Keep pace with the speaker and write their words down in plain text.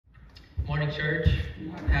morning, church.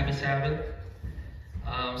 Happy Sabbath.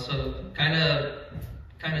 So kind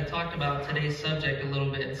of talked about today's subject a little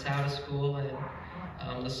bit in Sabbath school,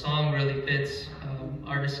 and the song really fits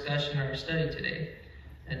our discussion, our study today.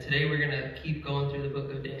 And today we're going to keep going through the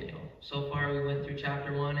book of Daniel. So far we went through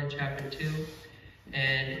chapter 1 and chapter 2.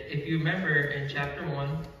 And if you remember in chapter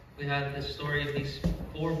 1, we had the story of these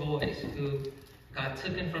 4 boys who got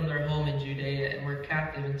taken from their home in Judea and were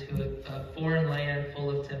captive into a foreign land full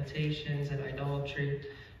of temptations and idolatry.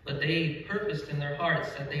 But they purposed in their hearts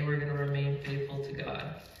that they were going to remain faithful to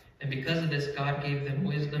God. And because of this, God gave them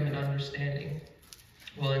wisdom and understanding.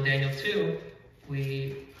 Well, in Daniel 2,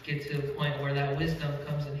 we get to the point where that wisdom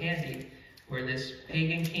comes in handy, where this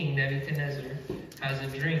pagan king, Nebuchadnezzar, has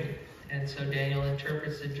a dream. And so Daniel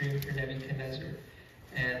interprets the dream for Nebuchadnezzar.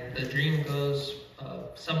 And the dream goes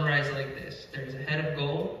summarized like this. There's a head of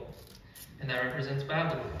gold, and that represents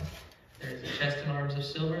Babylon. There's a chest and arms of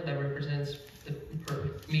silver that represents the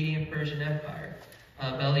Median Persian Empire.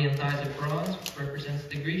 Belly and thighs of bronze represents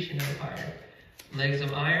the Grecian Empire. Legs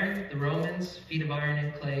of iron, the Romans. Feet of iron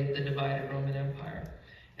and clay, the divided Roman Empire.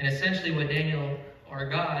 And essentially what Daniel, or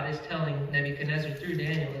God, is telling Nebuchadnezzar through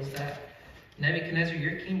Daniel is that Nebuchadnezzar,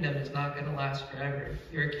 your kingdom is not going to last forever.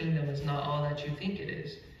 Your kingdom is not all that you think it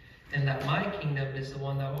is. And that my kingdom is the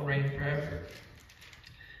one that will reign forever.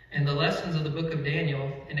 And the lessons of the book of Daniel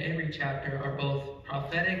in every chapter are both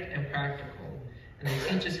prophetic and practical. And they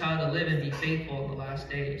teach us how to live and be faithful in the last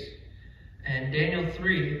days. And Daniel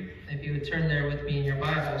 3, if you would turn there with me in your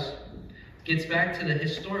Bibles, gets back to the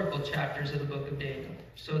historical chapters of the book of Daniel.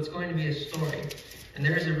 So it's going to be a story. And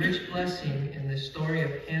there is a rich blessing in the story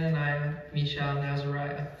of Hananiah, Mishael, and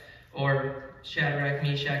Azariah, or Shadrach,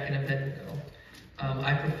 Meshach, and Abednego.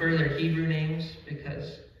 I prefer their Hebrew names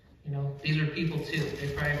because, you know, these are people too.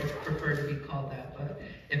 They probably would prefer to be called that. But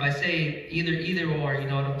if I say either or, you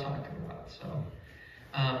know what I'm talking about. So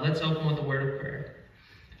let's open with a word of prayer.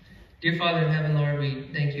 Dear Father in heaven, Lord, we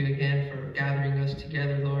thank you again for gathering us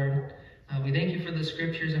together, Lord. We thank you for the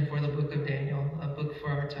scriptures and for the book of Daniel, a book for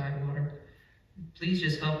our time, Lord. Please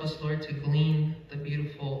just help us, Lord, to glean the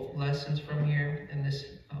beautiful lessons from here and this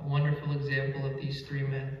wonderful example of these 3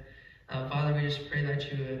 men. Father, we just pray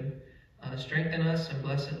that you would strengthen us and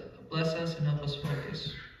bless us and help us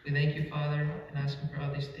focus. We thank you, Father, and ask him for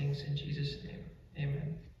all these things in Jesus' name.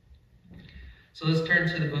 Amen. So let's turn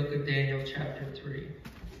to the book of Daniel, chapter 3.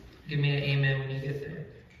 Give me an amen when you get there.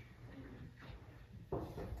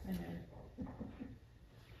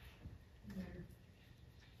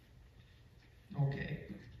 Okay.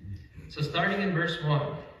 So starting in verse 1.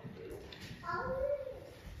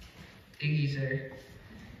 Iggy's there.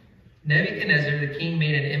 Nebuchadnezzar the king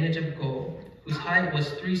made an image of gold, whose height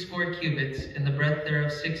was 80 cubits, and the breadth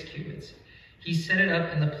thereof 6 cubits. He set it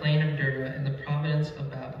up in the plain of Dura, in the province of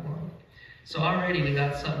Babylon. So already we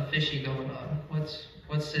got something fishy going on.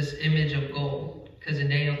 What's this image of gold? Because in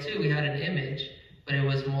Daniel 2 we had an image, but it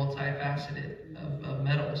was multifaceted of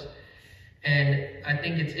metals. And I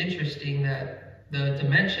think it's interesting that the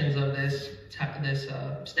dimensions of this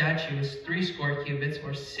statue is 80 cubits,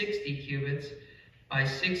 or 60 cubits, by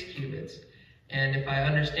 6 cubits. And if I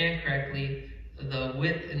understand correctly, the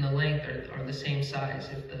width and the length are the same size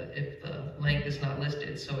if the length is not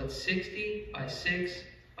listed. So it's 60 by 6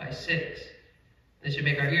 by 6. This should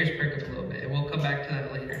make our ears perk up a little bit, and we'll come back to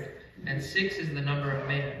that later. And 6 is the number of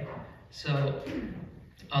man. So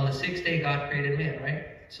on the 6th day, God created man, right?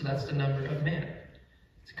 So that's the number of man.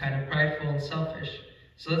 It's kind of prideful and selfish.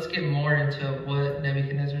 So let's get more into what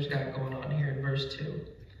Nebuchadnezzar's got going on here in verse 2.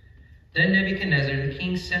 Then Nebuchadnezzar the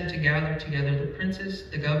king sent to gather together the princes,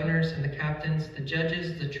 the governors, and the captains, the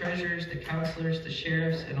judges, the treasurers, the counselors, the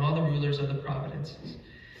sheriffs, and all the rulers of the provinces,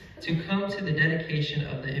 to come to the dedication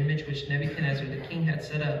of the image which Nebuchadnezzar the king had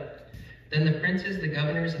set up. Then the princes, the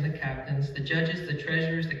governors, and the captains, the judges, the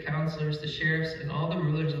treasurers, the counselors, the sheriffs, and all the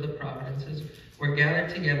rulers of the provinces were gathered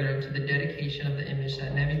together unto the dedication of the image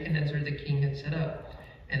that Nebuchadnezzar the king had set up.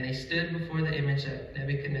 And they stood before the image that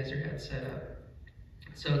Nebuchadnezzar had set up.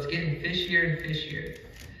 So it's getting fishier and fishier.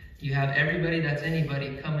 You have everybody that's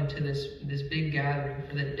anybody coming to this big gathering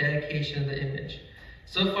for the dedication of the image.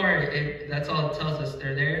 So far, that's all it tells us.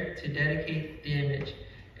 They're there to dedicate the image.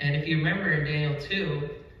 And if you remember in Daniel 2,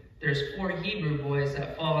 there's 4 Hebrew boys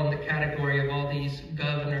that fall in the category of all these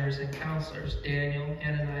governors and counselors: Daniel,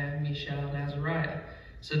 Hananiah, Mishael, and Azariah.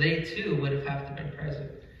 So they too would have to been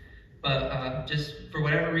present. But just for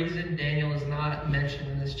whatever reason, Daniel is not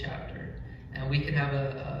mentioned in this chapter. And we can have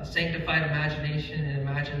a sanctified imagination and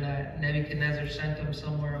imagine that Nebuchadnezzar sent him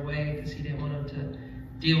somewhere away because he didn't want him to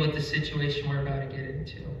deal with the situation we're about to get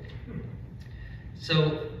into.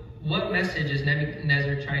 So what message is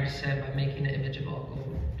Nebuchadnezzar trying to send by making an image of all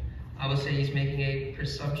gold? I would say he's making a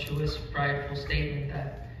presumptuous, prideful statement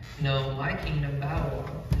that, no, my kingdom,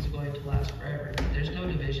 Babylon, is going to last forever. There's no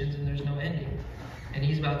divisions and there's no ending. And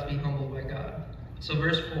he's about to be humbled by God. So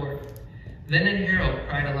verse 4, then an herald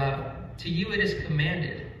cried aloud, to you it is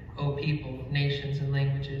commanded, O people, nations, and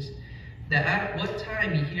languages, that at what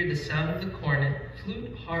time ye hear the sound of the cornet,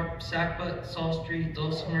 flute, harp, sackbut, psaltery,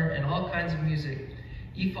 dulcimer, and all kinds of music,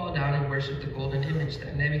 ye fall down and worship the golden image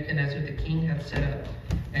that Nebuchadnezzar the king hath set up.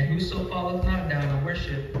 And whoso falleth not down and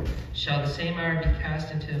worship, shall the same hour be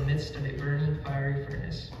cast into the midst of a burning fiery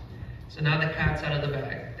furnace. So now the cat's out of the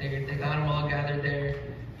bag. They got them all gathered there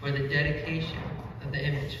for the dedication of the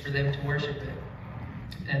image, for them to worship it.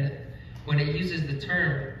 And when it uses the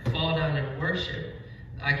term fall down and worship,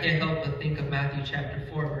 I can't help but think of Matthew chapter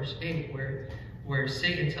 4, verse 8, where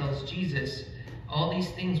Satan tells Jesus, all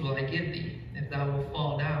these things will I give thee, if thou wilt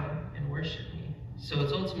fall down and worship me. So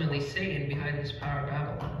it's ultimately Satan behind this power of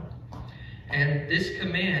Babylon. And this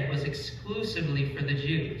command was exclusively for the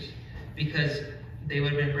Jews, because they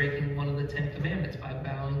would have been breaking one of the 10 commandments by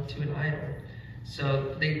bowing to an idol.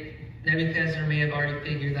 So Nebuchadnezzar may have already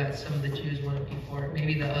figured that some of the Jews wouldn't be for it.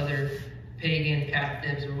 Maybe the other pagan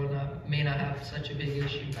captives or whatnot may not have such a big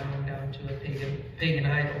issue bowing down to a pagan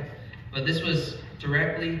idol. But this was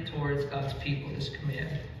directly towards God's people, this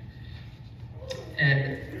command.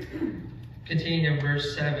 And continuing in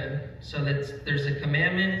verse 7, so that there's a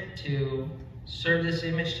commandment to serve this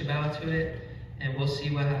image, to bow to it, and we'll see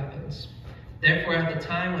what happens. Therefore, at the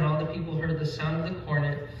time when all the people heard the sound of the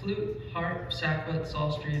cornet, flute, harp, sackbut,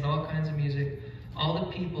 psaltery, and all kinds of music, all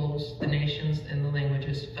the peoples, the nations, and the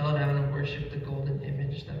languages fell down and worshipped the golden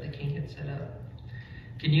image that the king had set up.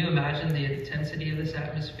 Can you imagine the intensity of this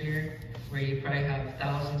atmosphere, where you probably have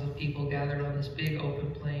thousands of people gathered on this big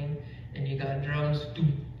open plain, and you got drums,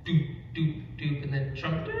 doop, doop, doop, doop, and then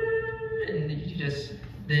trumpet, and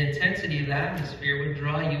the intensity of the atmosphere would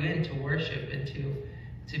draw you into worship and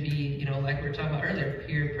to be, like we were talking about earlier,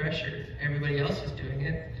 peer pressure. Everybody else is doing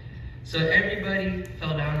it. So everybody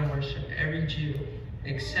fell down and worshiped, every Jew,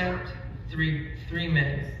 except three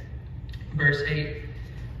men. Verse 8,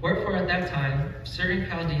 wherefore at that time certain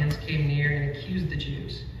Chaldeans came near and accused the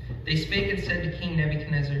Jews. They spake and said to King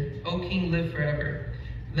Nebuchadnezzar, O king, live forever.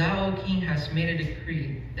 Thou, O king, hast made a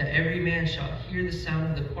decree that every man shall hear the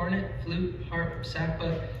sound of the cornet, flute, harp,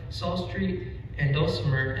 sackbut, psaltery, and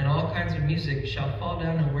dulcimer, and all kinds of music shall fall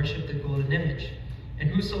down and worship the golden image. And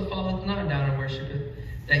whoso falleth not down and worshipeth,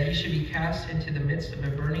 that he should be cast into the midst of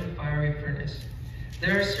a burning fiery furnace.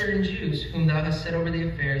 There are certain Jews whom thou hast set over the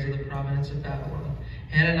affairs of the province of Babylon,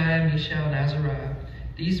 Hananiah, Mishael, and Azariah.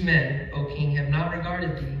 These men, O king, have not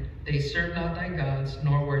regarded thee. They serve not thy gods,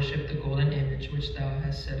 nor worship the golden image which thou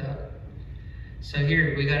hast set up. So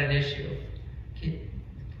here we got an issue.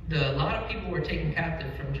 A lot of people were taken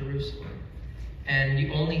captive from Jerusalem,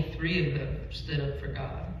 and only 3 of them stood up for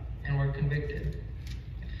God and were convicted.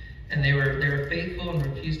 And they were faithful and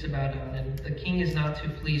refused to bow down. And the king is not too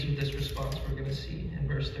pleased with this response, we're going to see in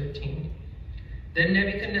verse 13. Then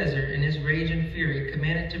Nebuchadnezzar, in his rage and fury,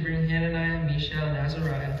 commanded to bring Hananiah, Mishael, and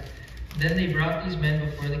Azariah. Then they brought these men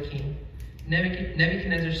before the king.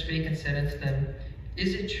 Nebuchadnezzar spake and said unto them,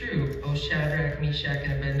 Is it true, O Shadrach, Meshach,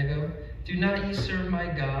 and Abednego? Do not ye serve my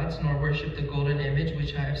gods, nor worship the golden image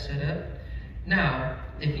which I have set up? Now,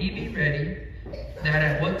 if ye be ready, that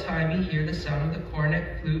at what time ye hear the sound of the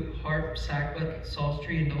cornet, flute, harp, sackbut,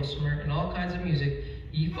 psaltery, and dulcimer, and all kinds of music,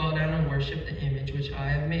 ye fall down and worship the image which I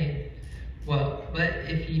have made. Well, but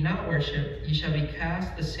if ye not worship, ye shall be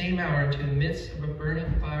cast the same hour into the midst of a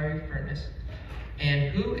burning fiery furnace. And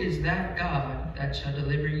who is that God that shall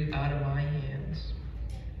deliver you out of my hands?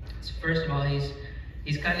 So first of all,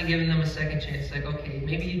 he's kind of giving them a second chance. Like, okay,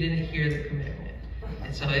 maybe you didn't hear the commandment.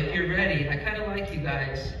 And so if you're ready, I kind of like you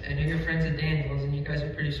guys. I know you're friends of Daniel's and you guys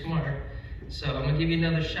are pretty smart. So I'm going to give you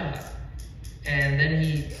another shot. And then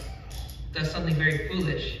he does something very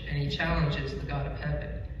foolish and he challenges the God of heaven.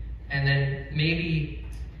 And then maybe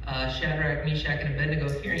Shadrach, Meshach, and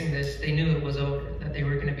Abednego, hearing this, they knew it was over, that they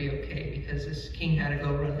were going to be okay, because this king had to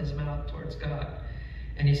go run his mouth towards God.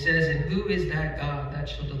 And he says, and who is that God that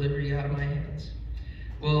shall deliver you out of my hands?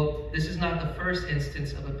 Well, this is not the first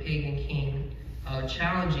instance of a pagan king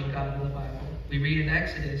challenging God in the Bible. We read in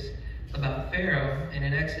Exodus about Pharaoh, and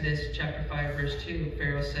in Exodus chapter 5, verse 2,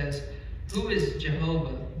 Pharaoh says, Who is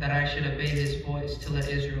Jehovah that I should obey his voice to let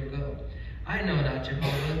Israel go? I know not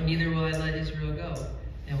Jehovah, neither will I let Israel go.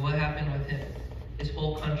 And what happened with him? His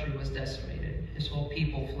whole country was decimated. His whole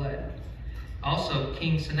people fled. Also,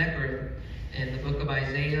 King Sennacherib in the book of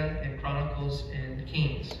Isaiah and Chronicles and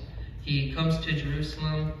Kings. He comes to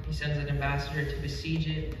Jerusalem. He sends an ambassador to besiege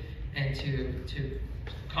it and to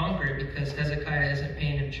conquer it because Hezekiah isn't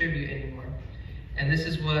paying him tribute anymore. And this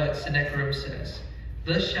is what Sennacherib says.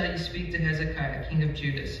 Thus shall you speak to Hezekiah, king of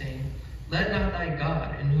Judah, saying, Let not thy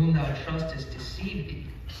God, in whom thou trustest, deceive thee,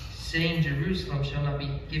 saying, Jerusalem shall not be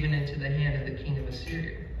given into the hand of the king of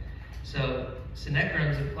Assyria. So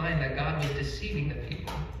Sennacherib is implying that God was deceiving the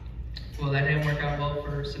people. Well, that didn't work out well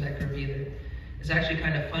for Sennacherib either. It's actually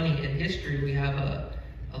kind of funny. In history, we have a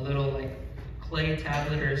little like clay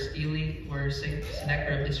tablet or a stele where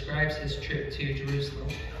Sennacherib describes his trip to Jerusalem.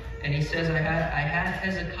 And he says, I had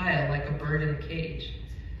Hezekiah like a bird in a cage,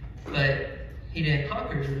 but he didn't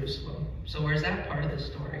conquer Jerusalem. So where's that part of the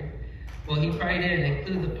story? Well, he probably didn't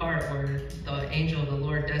include the part where the angel of the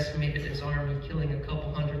Lord decimated his army, killing a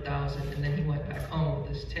couple 100,000, and then he went back home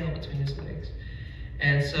with his tail between his legs.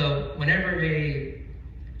 And so whenever a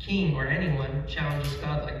king or anyone challenges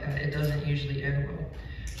God like that, it doesn't usually end well.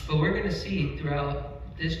 But we're going to see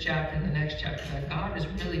throughout this chapter and the next chapter that God is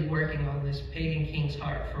really working on this pagan king's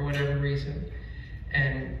heart for whatever reason.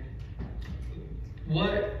 And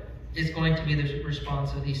what is going to be the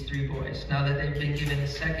response of these three boys now that they've been given a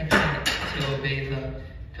second chance to obey the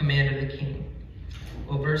command of the king?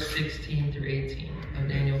 Well, verse 16 through 18 of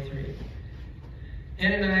Daniel 3.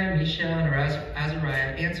 Hananiah, Mishael, and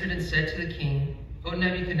Azariah answered and said to the king, O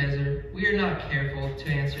Nebuchadnezzar, we are not careful to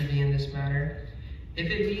answer thee in this matter. If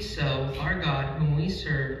it be so, our God, whom we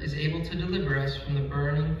serve, is able to deliver us from the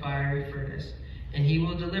burning fiery furnace, and he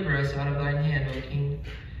will deliver us out of thine hand, O king.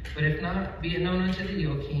 But if not, be it known unto thee,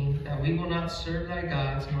 O king, that we will not serve thy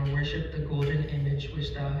gods, nor worship the golden image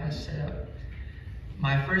which thou hast set up.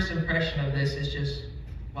 My first impression of this is just,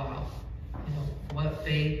 wow, what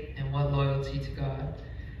faith and what loyalty to God.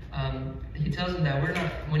 He tells them that we're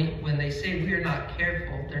not, when they say we are not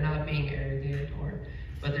careful, they're not being arrogant,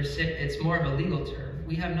 but it's more of a legal term.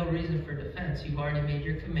 We have no reason for defense. You've already made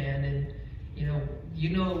your command, and you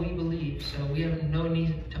know what we believe, so we have no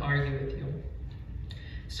need to argue with you.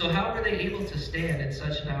 So how were they able to stand in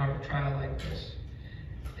such an hour of trial like this?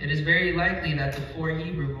 It is very likely that the 4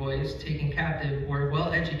 Hebrew boys taken captive were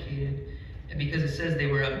well educated, because it says they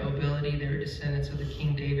were of nobility, they were descendants of the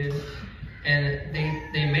King David, and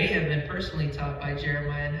they may have been personally taught by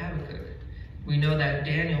Jeremiah and Habakkuk. We know that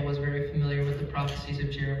Daniel was very familiar with the prophecies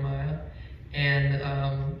of Jeremiah, and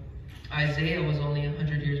Isaiah was only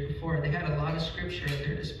 100 years before. They had a lot of scripture at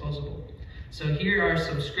their disposal. So here are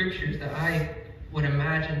some scriptures that I would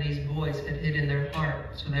imagine these boys had hid in their heart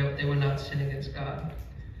so that they would not sin against God.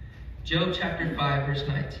 Job chapter 5, verse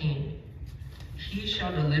 19. He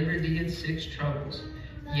shall deliver thee in 6 troubles,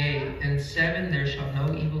 yea, in 7 there shall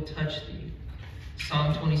no evil touch thee.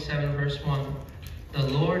 Psalm 27, verse 1. The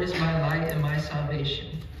Lord is my light and my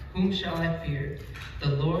salvation. Whom shall I fear? The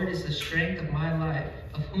Lord is the strength of my life.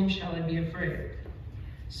 Of whom shall I be afraid?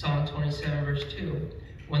 Psalm 27, verse 2.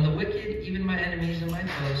 When the wicked, even my enemies and my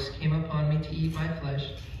foes, came upon me to eat my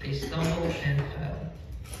flesh, they stumbled and fell.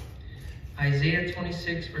 Isaiah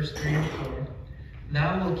 26, verse 3 and 4.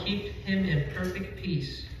 Thou wilt keep him in perfect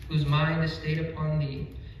peace, whose mind is stayed upon thee,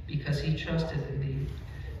 because he trusteth in thee.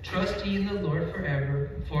 Trust ye in the Lord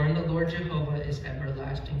forever, for in the Lord Jehovah is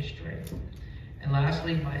everlasting strength. And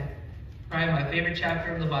lastly, probably my favorite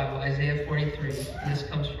chapter of the Bible, Isaiah 43. And this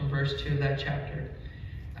comes from verse 2 of that chapter.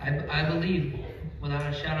 I believe,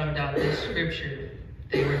 without a shadow of a doubt, this scripture,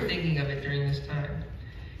 they were thinking of it during this time.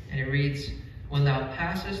 And it reads, When thou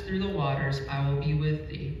passest through the waters, I will be with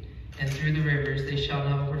thee, and through the rivers they shall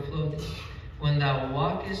not overflow thee. When thou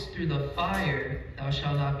walkest through the fire, thou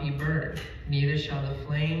shalt not be burned, neither shall the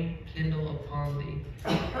flame kindle upon thee.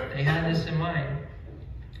 They had this in mind,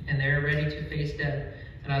 and they are ready to face death.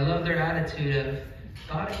 And I love their attitude of,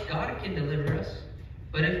 God can deliver us,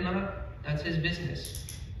 but if not, that's his business.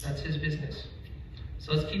 That's his business.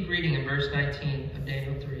 So let's keep reading in verse 19 of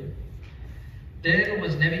Daniel 3. Then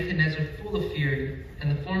was Nebuchadnezzar full of fury,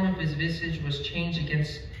 and the form of his visage was changed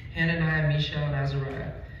against Hananiah, Mishael, and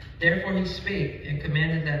Azariah. Therefore he spake, and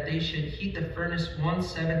commanded that they should heat the furnace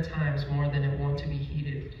 7 times more than it wont to be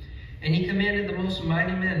heated. And he commanded the most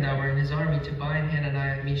mighty men that were in his army to bind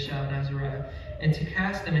Hananiah, Mishael, and Azariah, and to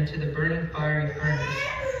cast them into the burning fiery furnace.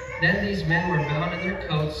 Then these men were bound in their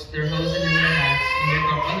coats, their hosen, and their hats, and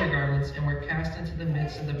their other garments, and were cast into the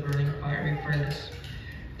midst of the burning fiery furnace.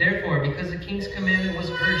 Therefore, because the king's commandment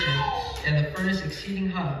was urgent, and the furnace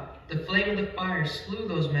exceeding hot, the flame of the fire slew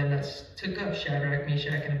those men that took up Shadrach,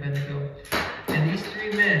 Meshach, and Abednego. And these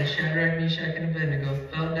 3 men, Shadrach, Meshach, and Abednego,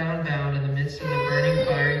 fell down bound in the midst of the burning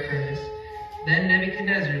fiery furnace. Then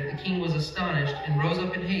Nebuchadnezzar, the king, was astonished, and rose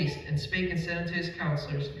up in haste, and spake and said unto his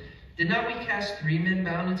counselors, Did not we cast 3 men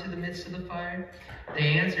bound into the midst of the fire?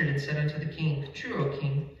 They answered and said unto the king, True, O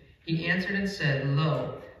king. He answered and said,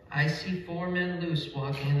 Lo, I see 4 men loose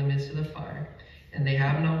walking in the midst of the fire, and they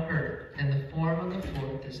have no hurt, and the form of the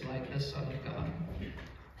 4th is like the Son of God.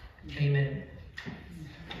 Amen.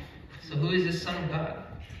 So who is this Son of God?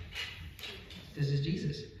 This is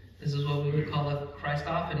Jesus. This is what we would call a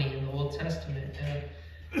Christophany in the Old Testament,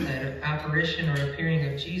 an apparition or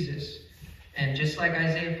appearing of Jesus. And just like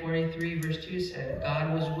Isaiah 43 verse 2 said,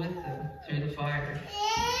 God was with them through the fire.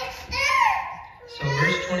 So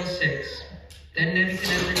verse 26, Then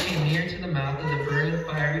Nebuchadnezzar came near to the mouth of the burning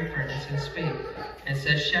fiery furnace and spake, and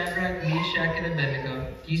said, Shadrach, Meshach, and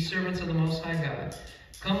Abednego, ye servants of the Most High God,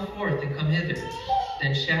 come forth and come hither.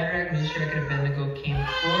 Then Shadrach, Meshach, and Abednego came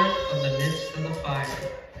forth of the midst of the fire.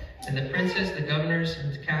 And the princes, the governors,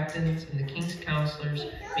 and the captains, and the king's counselors,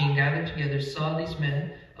 being gathered together, saw these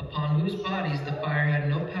men, upon whose bodies the fire had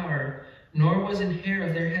no power, nor was an hair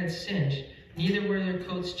of their heads singed, neither were their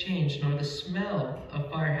coats changed, nor the smell of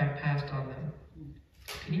fire had passed on them.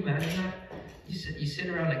 Can you imagine that? You sit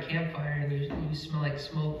around a campfire and you smell like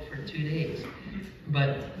smoke for 2 days.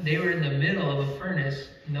 But they were in the middle of a furnace,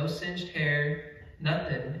 no singed hair,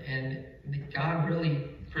 nothing, and God really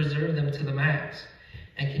preserved them to the max.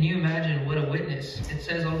 And can you imagine what a witness? It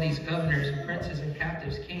says all these governors and princes and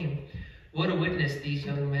captives came. What a witness these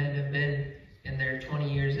young men have been in their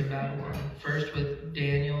 20 years in Babylon. First with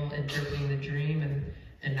Daniel interpreting the dream,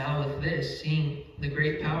 and now with this, seeing the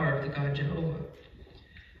great power of the God Jehovah.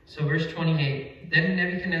 So verse 28, Then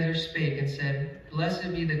Nebuchadnezzar spake and said,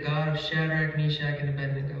 Blessed be the God of Shadrach, Meshach, and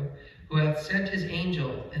Abednego, who hath sent his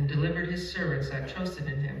angel and delivered his servants that trusted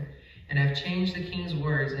in him, and have changed the king's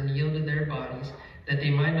words and yielded their bodies, that they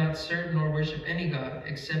might not serve nor worship any god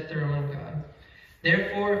except their own God.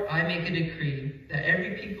 Therefore I make a decree that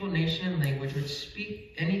every people, nation, and language which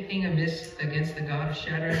speak anything amiss against the God of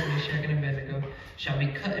Shadrach, Meshach, and Abednego shall be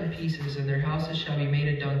cut in pieces, and their houses shall be made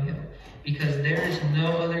a dunghill, because there is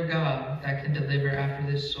no other God that can deliver after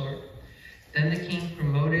this sort. Then the king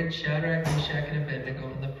promoted Shadrach, Meshach, and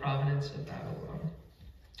Abednego in the province of Babylon.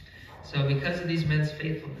 So because of these men's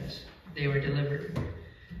faithfulness, they were delivered.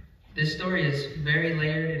 This story is very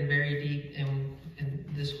layered and very deep, and in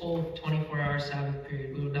this whole 24-hour Sabbath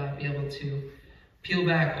period, we will not be able to peel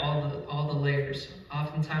back all the layers.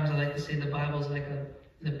 Oftentimes, I like to say the Bible is like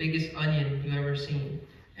the biggest onion you've ever seen,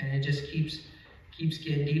 and it just keeps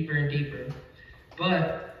getting deeper and deeper.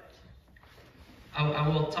 But I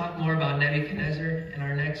will talk more about Nebuchadnezzar in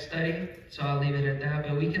our next study, so I'll leave it at that.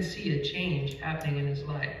 But we can see a change happening in his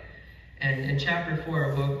life, and in chapter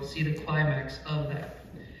 4, we'll see the climax of that.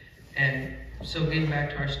 And so getting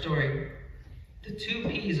back to our story, the 2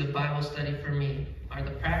 P's of Bible study for me are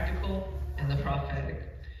the practical and the prophetic.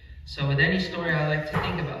 So with any story, I like to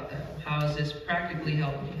think about that. How does this practically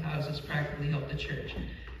help me? How does this practically help the church?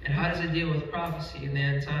 And how does it deal with prophecy in the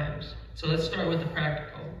end times? So let's start with the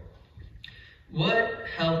practical. What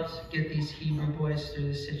helped get these Hebrew boys through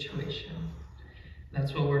this situation?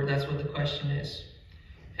 That's what the question is.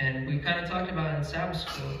 And we kind of talked about in Sabbath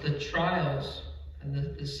school, the trials and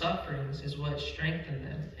the sufferings is what strengthened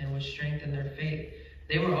them and what strengthened their faith.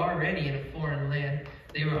 They were already in a foreign land.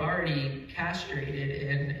 They were already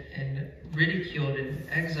castrated and ridiculed and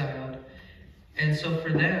exiled. And so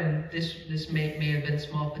for them, this may have been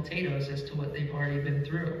small potatoes as to what they've already been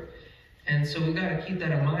through. And so we got to keep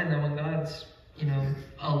that in mind, that when God's,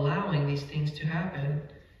 allowing these things to happen,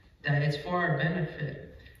 that it's for our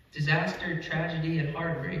benefit. Disaster, tragedy, and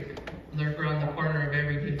heartbreak lurk around the corner of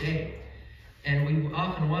every new day. And we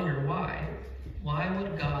often wonder why. Why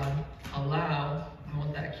would God allow, I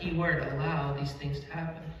want that key word, allow these things to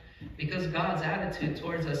happen? Because God's attitude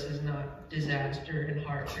towards us is not disaster and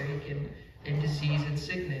heartbreak and disease and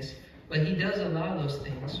sickness, but he does allow those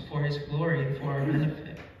things for his glory and for our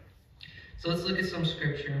benefit. So let's look at some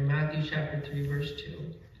scripture in Matthew chapter 3, verse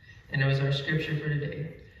 2. And it was our scripture for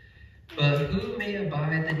today. But who may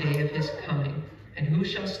abide the day of his coming? And who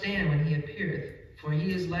shall stand when he appeareth? For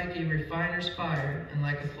he is like a refiner's fire, and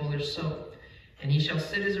like a fuller's soap. And he shall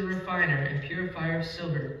sit as a refiner and purifier of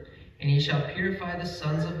silver. And he shall purify the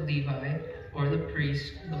sons of Levi, or the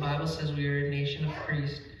priests. The Bible says we are a nation of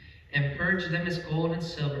priests. And purge them as gold and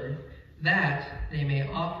silver, that they may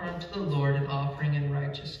offer unto the Lord an offering in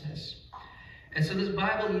righteousness. And so this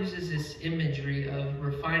Bible uses this imagery of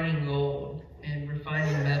refining gold and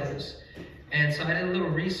refining metals. And so I did a little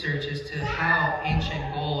research as to how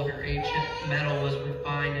ancient gold or ancient metal was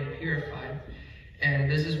refined and purified. And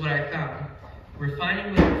this is what I found.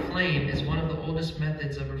 Refining with a flame is one of the oldest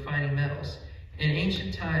methods of refining metals. In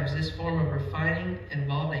ancient times, this form of refining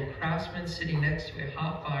involved a craftsman sitting next to a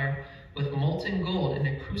hot fire with molten gold in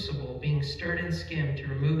a crucible being stirred and skimmed to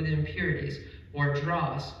remove the impurities or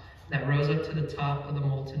dross that rose up to the top of the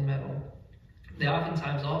molten metal. They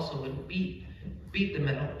oftentimes also would beat the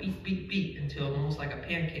metal, beat until almost like a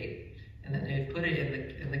pancake, and then they would put it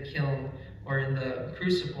in the kiln or in the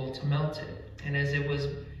crucible to melt it. And as it was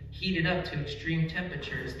heated up to extreme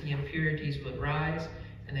temperatures, the impurities would rise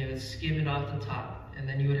and they would skim it off the top, and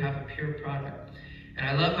then you would have a pure product. And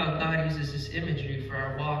I love how God uses this imagery for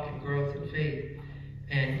our walk and growth in faith.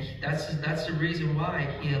 And that's the reason why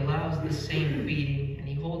he allows the same beating, and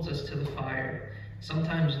he holds us to the fire.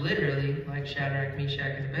 Sometimes literally, like Shadrach,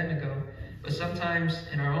 Meshach, and Abednego, but sometimes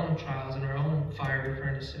in our own trials, in our own fiery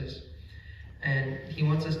furnaces. And he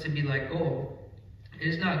wants us to be like gold. It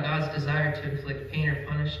is not God's desire to inflict pain or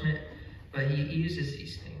punishment, but he uses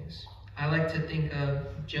these things. I like to think of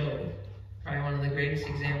Job, probably one of the greatest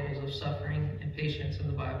examples of suffering and patience in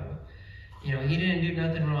the Bible. You know, he didn't do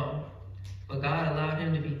nothing wrong, but God allowed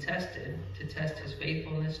him to be tested, to test his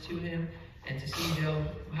faithfulness to him, and to see, Job,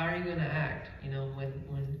 how are you going to act, you know,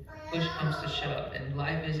 when push comes to shove and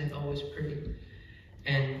life isn't always pretty.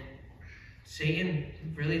 And Satan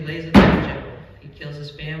really lays it on Job. He kills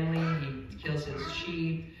his family, he kills his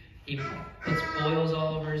sheep, he puts boils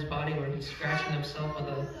all over his body where he's scratching himself with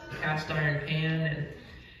a cast iron pan.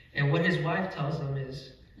 And what his wife tells him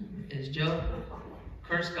is Job,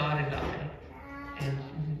 curse God and die. And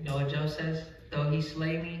you know what Job says? Though he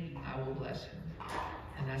slay me, I will bless him.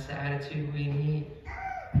 And that's the attitude we need.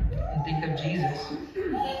 And think of Jesus.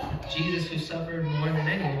 Jesus, who suffered more than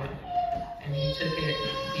anyone. And he took it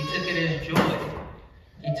as joy.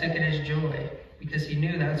 He took it as joy because he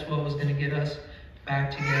knew that's what was going to get us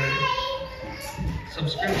back together. Some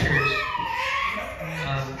scriptures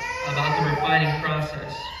about the refining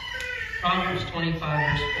process. Proverbs 25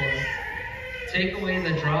 verse 4. Take away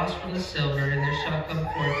the dross from the silver, and there shall come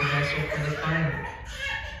forth a vessel for the finer.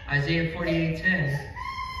 Isaiah 48:10.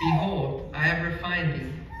 Behold, I have refined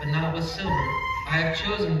thee, but not with silver. I have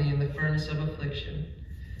chosen thee in the furnace of affliction.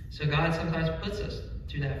 So God sometimes puts us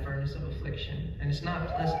through that furnace of affliction, and it's not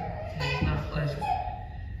pleasant. It's not pleasant.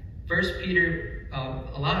 1 Peter,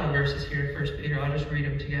 a lot of verses here in 1 Peter, I'll just read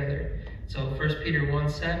them together. So 1 Peter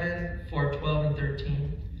 1:7, 4:12, and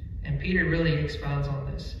 13. And Peter really expounds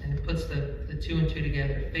on this and puts the two and two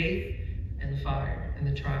together, faith and the fire and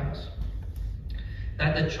the trials.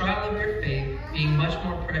 That the trial of your faith, being much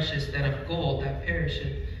more precious than of gold that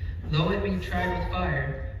perisheth, though it be tried with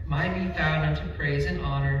fire, might be found unto praise and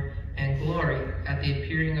honor and glory at the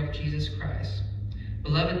appearing of Jesus Christ.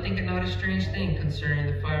 Beloved, think it not a strange thing concerning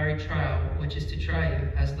the fiery trial, which is to try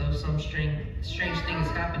you, as though some strange thing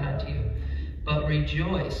has happened unto you. But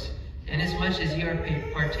rejoice, inasmuch as you are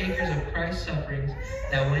partakers of Christ's sufferings,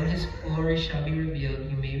 that when his glory shall be revealed,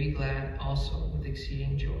 you may be glad also with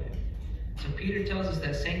exceeding joy. So Peter tells us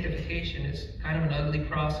that sanctification is kind of an ugly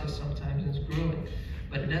process sometimes, and it's grueling,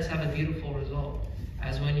 but it does have a beautiful result.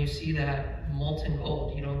 As when you see that molten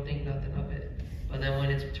gold, you don't think nothing of it. But then when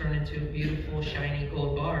it's turned into a beautiful, shiny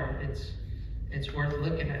gold bar, it's worth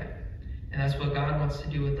looking at. And that's what God wants to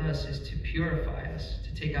do with us, is to purify us,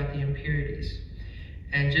 to take out the impurities.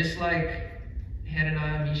 And just like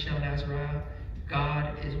Hananiah, Mishael, and Azariah,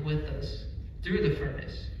 God is with us through the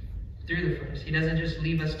furnace. Through the furnace. He doesn't just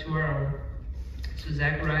leave us to our own. So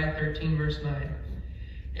Zechariah 13, verse 9.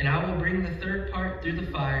 And I will bring the third part through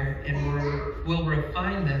the fire, and will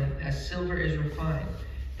refine them as silver is refined,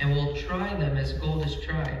 and will try them as gold is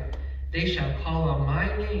tried. They shall call on my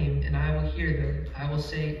name, and I will hear them. I will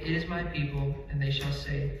say, it is my people, and they shall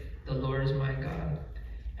say, the Lord is my God.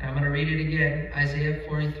 And I'm going to read it again, Isaiah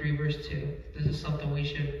 43, verse 2. This is something we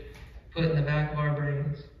should put in the back of our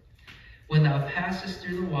brains. When thou passest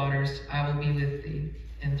through the waters, I will be with thee,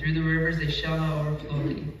 and through the rivers they shall not overflow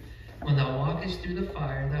thee. When thou walkest through the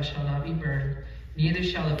fire, thou shalt not be burned, neither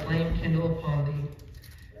shall a flame kindle upon thee.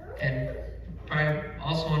 And probably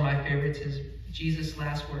also one of my favorites is Jesus'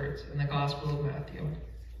 last words in the Gospel of Matthew.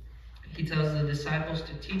 He tells the disciples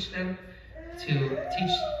to teach them, to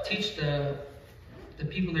teach the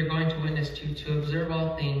people they're going to witness to observe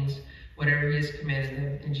all things, whatever he has commanded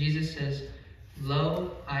them. And Jesus says,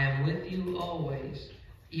 lo, I am with you always,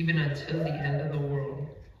 even until the end of the world.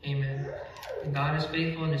 Amen. And God is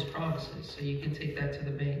faithful in his promises, so you can take that to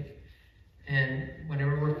the bank. And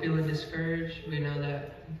whenever we're feeling discouraged, we know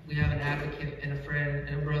that we have an advocate and a friend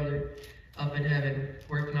and a brother up in heaven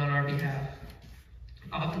working on our behalf.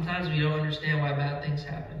 Oftentimes we don't understand why bad things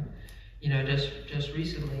happen. You know, just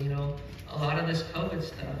recently, you know, a lot of this COVID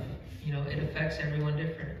stuff, you know, it affects everyone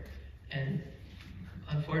different. And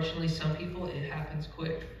unfortunately, some people, it happens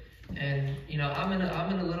quick. And, you know, I'm in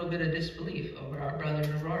a little bit of disbelief over our brother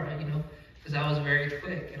in Aurora, you know, because I was very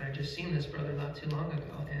quick, and I just seen this brother not too long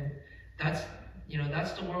ago. And that's, you know,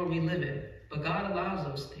 that's the world we live in. But God allows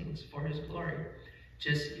those things for his glory.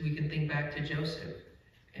 Just, we can think back to Joseph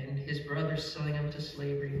and his brothers selling him to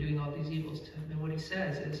slavery and doing all these evils to him. And what he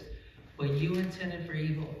says is, what you intended for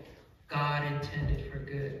evil, God intended for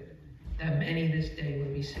good, that many this day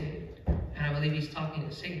would be saved. And I believe he's talking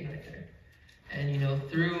to Satan right there. And, you know,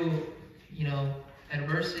 through, you know,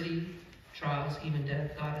 adversity, trials, even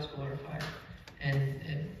death, God is glorified.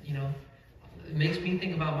 And you know, it makes me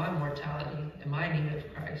think about my mortality and my need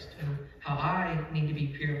of Christ and how I need to be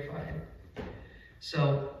purified.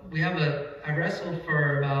 So I wrestled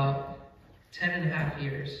for about 10.5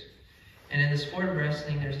 years. And in the sport of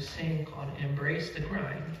wrestling, there's a saying called embrace the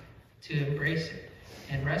grind, to embrace it.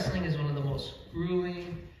 And wrestling is one of the most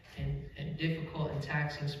grueling and difficult and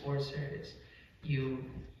taxing sports there is.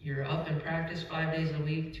 You're up in practice 5 days a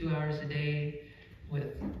week, 2 hours a day,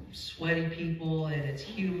 with sweaty people, and it's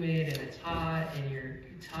humid and it's hot and you're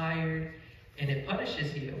tired, and it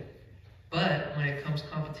punishes you. But when it comes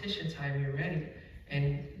competition time, you're ready.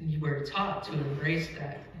 And you were taught to embrace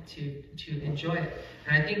that, to enjoy it.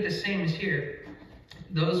 And I think the same is here.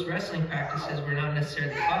 Those wrestling practices were not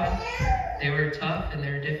necessarily fun. They were tough and they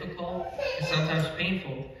were difficult and sometimes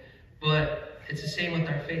painful. But it's the same with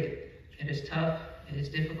our faith. It is tough, it is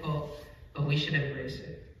difficult, but we should embrace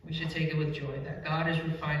it. We should take it with joy that God is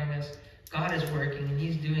refining us, God is working, and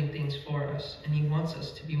he's doing things for us. And he wants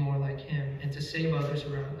us to be more like him and to save others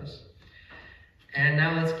around us. And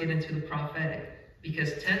now let's get into the prophetic.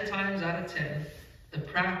 Because 10 times out of 10, the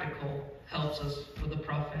practical helps us with the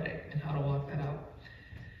prophetic and how to walk that out.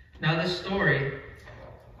 Now this story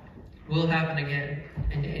will happen again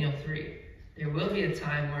in Daniel 3. There will be a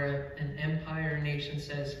time where an empire or nation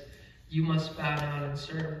says, you must bow down and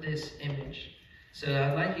serve this image. So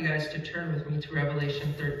I'd like you guys to turn with me to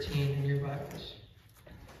Revelation 13 in your Bibles.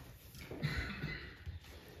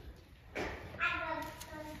 It's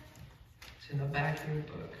in the back of your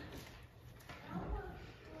book.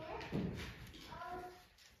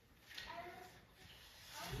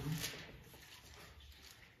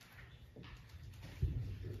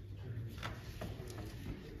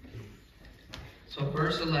 So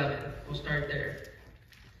verse 11, we'll start there.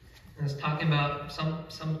 And it's talking about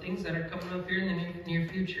some things that are coming up here in the near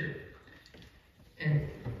future. And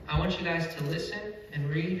I want you guys to listen and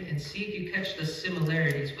read and see if you catch the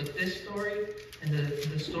similarities with this story and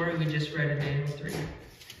the story we just read in Daniel 3.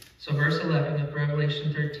 So verse 11 of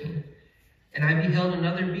Revelation 13. And I beheld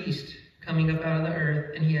another beast coming up out of the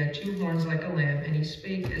earth, and he had 2 horns like a lamb, and he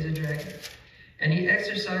spake as a dragon. And he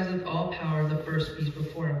exerciseth all power of the first beast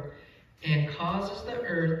before him, and causes the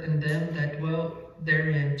earth and them that dwell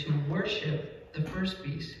therein to worship the first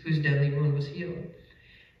beast, whose deadly wound was healed.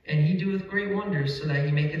 And he doeth great wonders, so that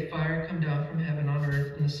he maketh fire come down from heaven on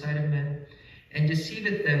earth in the sight of men, and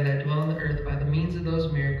deceiveth them that dwell on the earth by the means of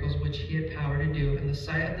those miracles which he had power to do in the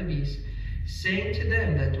sight of the beast, saying to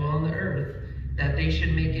them that dwell on the earth, that they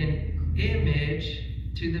should make an image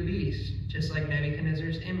to the beast, just like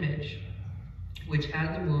Nebuchadnezzar's image, which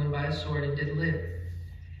had the wound by a sword and did live.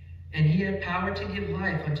 And he had power to give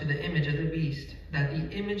life unto the image of the beast, that the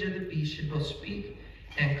image of the beast should both speak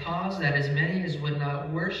and cause that as many as would not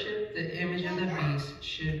worship the image of the beast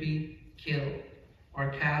should be killed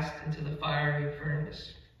or cast into the fiery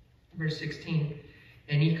furnace. Verse 16,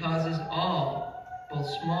 and he causes all, both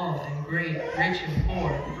small and great, rich and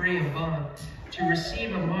poor, free and bond, to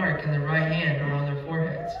receive a mark in the right hand or on their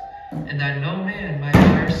foreheads, and that no man might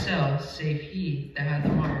buy or sell save he that had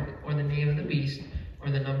the mark, or the name of the beast, or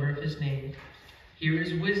the number of his name. Here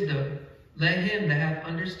is wisdom. Let him that hath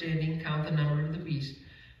understanding count the number of the beast,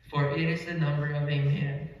 for it is the number of a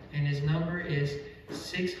man, and his number is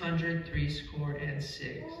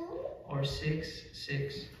 666, or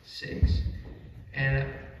 666. And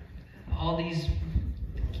all these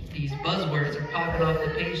buzzwords are popping off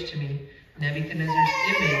the page to me. Nebuchadnezzar's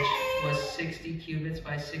image was 60 cubits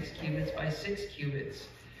by 6 cubits by 6 cubits.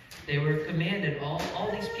 They were commanded, all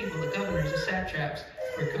these people, the governors, the satraps,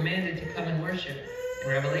 were commanded to come and worship. In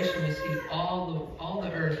Revelation, we see all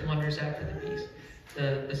the earth wonders after the beast.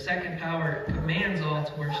 The second power commands all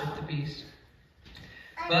to worship the beast.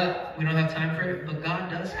 But we don't have time for it. But God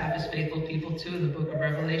does have his faithful people too in the book of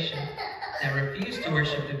Revelation that refuse to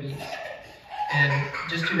worship the beast. And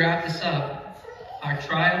just to wrap this up, our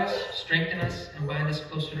trials strengthen us and bind us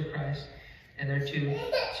closer to Christ. And they're to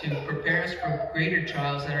prepare us for greater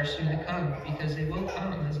trials that are soon to come, because they will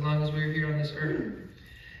come as long as we're here on this earth.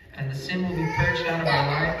 And the sin will be purged out of our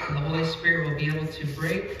life, and the Holy Spirit will be able to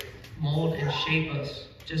break, mold, and shape us,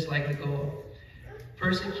 just like the goal.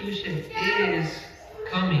 Persecution is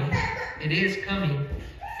coming. It is coming.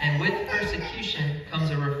 And with persecution comes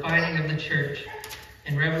a refining of the church.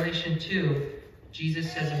 In Revelation 2,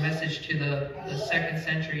 Jesus says a message to the 2nd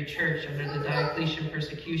century church under the Diocletian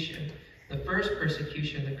persecution, the first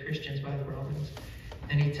persecution of the Christians by the Romans.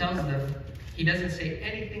 And he tells them, he doesn't say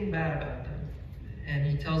anything bad about them. And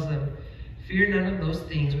he tells them, "Fear none of those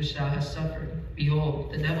things which thou hast suffered.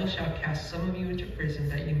 Behold, the devil shall cast some of you into prison,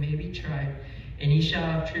 that you may be tried, and ye shall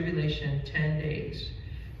have tribulation 10 days.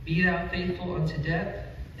 Be thou faithful unto death,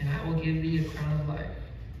 and I will give thee a crown of life."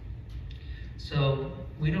 So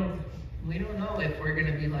we don't know if we're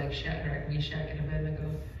going to be like Shadrach, Meshach, and Abednego,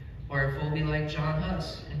 or if we'll be like John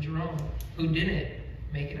Huss and Jerome, who didn't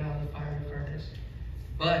make it out of the fiery furnace.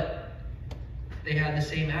 But they had the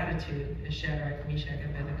same attitude as Shadrach, Meshach,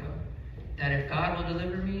 and Abednego, that if God will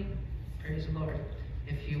deliver me, praise the Lord.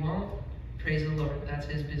 If he won't, praise the Lord. That's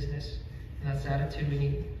his business, and that's the attitude we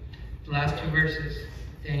need. The last two verses,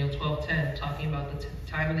 Daniel 12:10, talking about the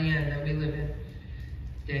time of the end that we live in.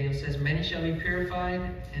 Daniel says, "Many shall be purified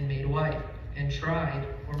and made white, and tried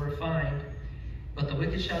or refined. But the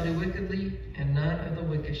wicked shall do wickedly, and none of the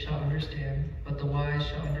wicked shall understand, but the wise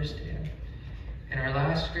shall understand." And our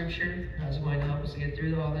last scripture, that's going to help us to get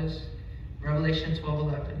through all this, Revelation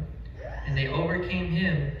 12:11. "And they overcame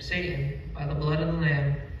him, Satan, by the blood of the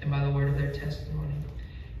Lamb and by the word of their testimony.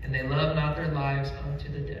 And they loved not their lives unto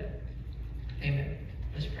the death." Amen.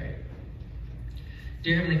 Let's pray.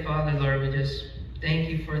 Dear Heavenly Father, Lord, we just thank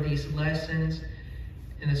you for these lessons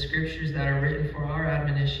in the scriptures that are written for our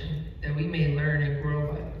admonition, that we may learn and grow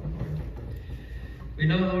by them, Lord. We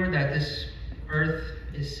know, Lord, that this earth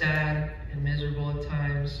is sad and miserable at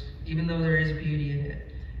times, even though there is beauty in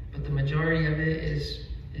it. But the majority of it is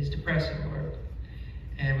depressing, Lord.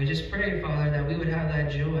 And we just pray, Father, that we would have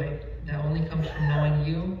that joy that only comes from knowing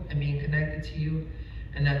you and being connected to you.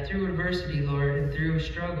 And that through adversity, Lord, and through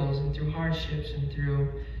struggles and through hardships and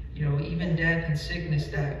through, even death and sickness,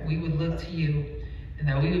 that we would look to you, and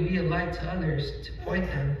that we would be a light to others, to point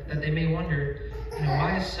them, that they may wonder,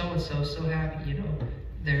 why is so-and-so so happy,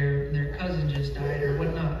 their cousin just died or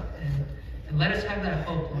whatnot. And let us have that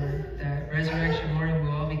hope, Lord, that resurrection morning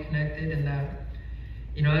we'll all be connected, and that,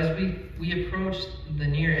 as we approach the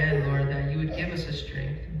near end, Lord, that you would give us a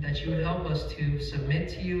strength, that you would help us to submit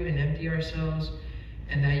to you and empty ourselves,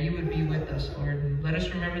 and that you would be with us, Lord. And let us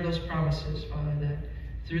remember those promises, Father, that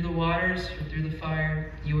through the waters or through the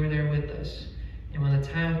fire, you are there with us. And when the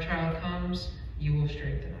time of trial comes, you will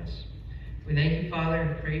strengthen us. We thank you, Father,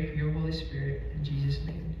 and pray for your Holy Spirit. In Jesus'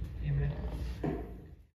 name, amen.